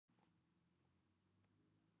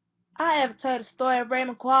I ever tell the story of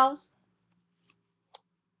Raymond Qualls?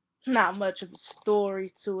 Not much of a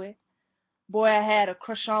story to it. Boy I had a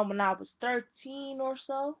crush on when I was 13 or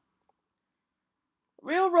so.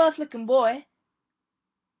 Real rough looking boy.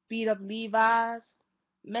 Beat up Levi's,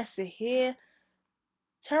 messy hair,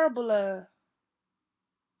 terrible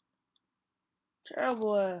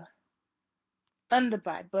terrible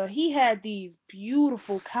underbite. But he had these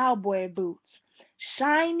beautiful cowboy boots.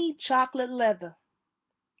 Shiny chocolate leather.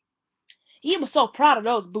 He was so proud of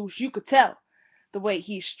those boots, you could tell. The way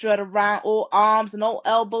he strutted around, old arms and old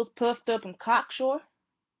elbows puffed up and cocksure.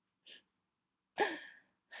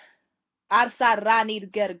 I decided I needed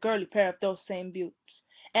to get a girly pair of those same boots.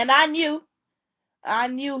 And I knew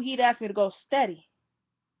he'd ask me to go steady.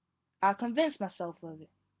 I convinced myself of it.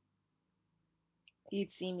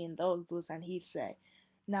 He'd see me in those boots and he'd say,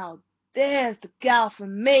 "Now there's the gal for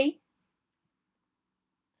me."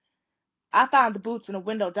 I found the boots in a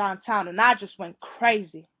window downtown and I just went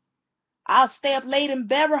crazy. I'll stay up late in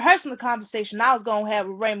bed rehearsing the conversation I was going to have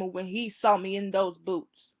with Raymond when he saw me in those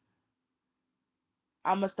boots.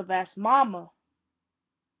 I must have asked Mama.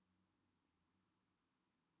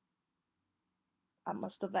 I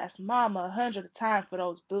must have asked Mama 100 times for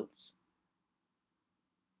those boots.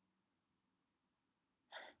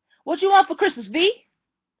 "What you want for Christmas, V?"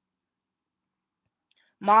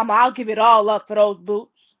 "Mama, I'll give it all up for those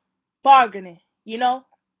boots." Bargaining, you know.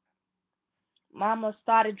 Mama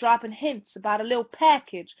started dropping hints about a little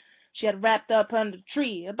package she had wrapped up under the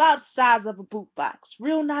tree, about the size of a boot box.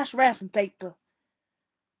 Real nice wrapping paper.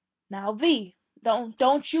 "Now, V,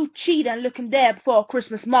 don't you cheat and look in there before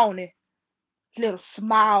Christmas morning." Little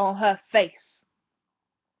smile on her face.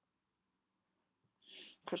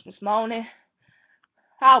 Christmas morning,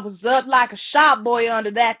 I was up like a shop boy under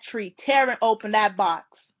that tree, tearing open that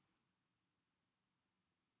box.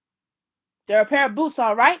 "They're a pair of boots,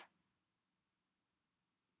 all right."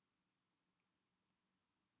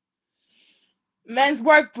 Men's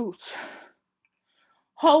work boots.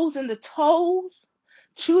 Holes in the toes,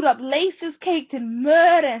 chewed up laces, caked in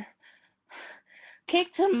mud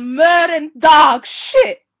and dog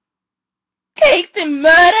shit. Caked in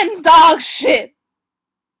mud and dog shit.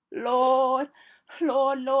 Lord,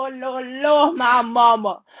 Lord, Lord, Lord, Lord, my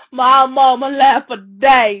mama laughed for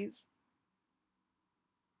days.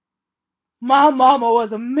 My mama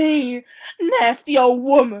was a mean, nasty old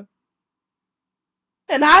woman.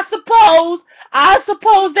 And I suppose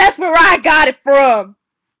that's where I got it from.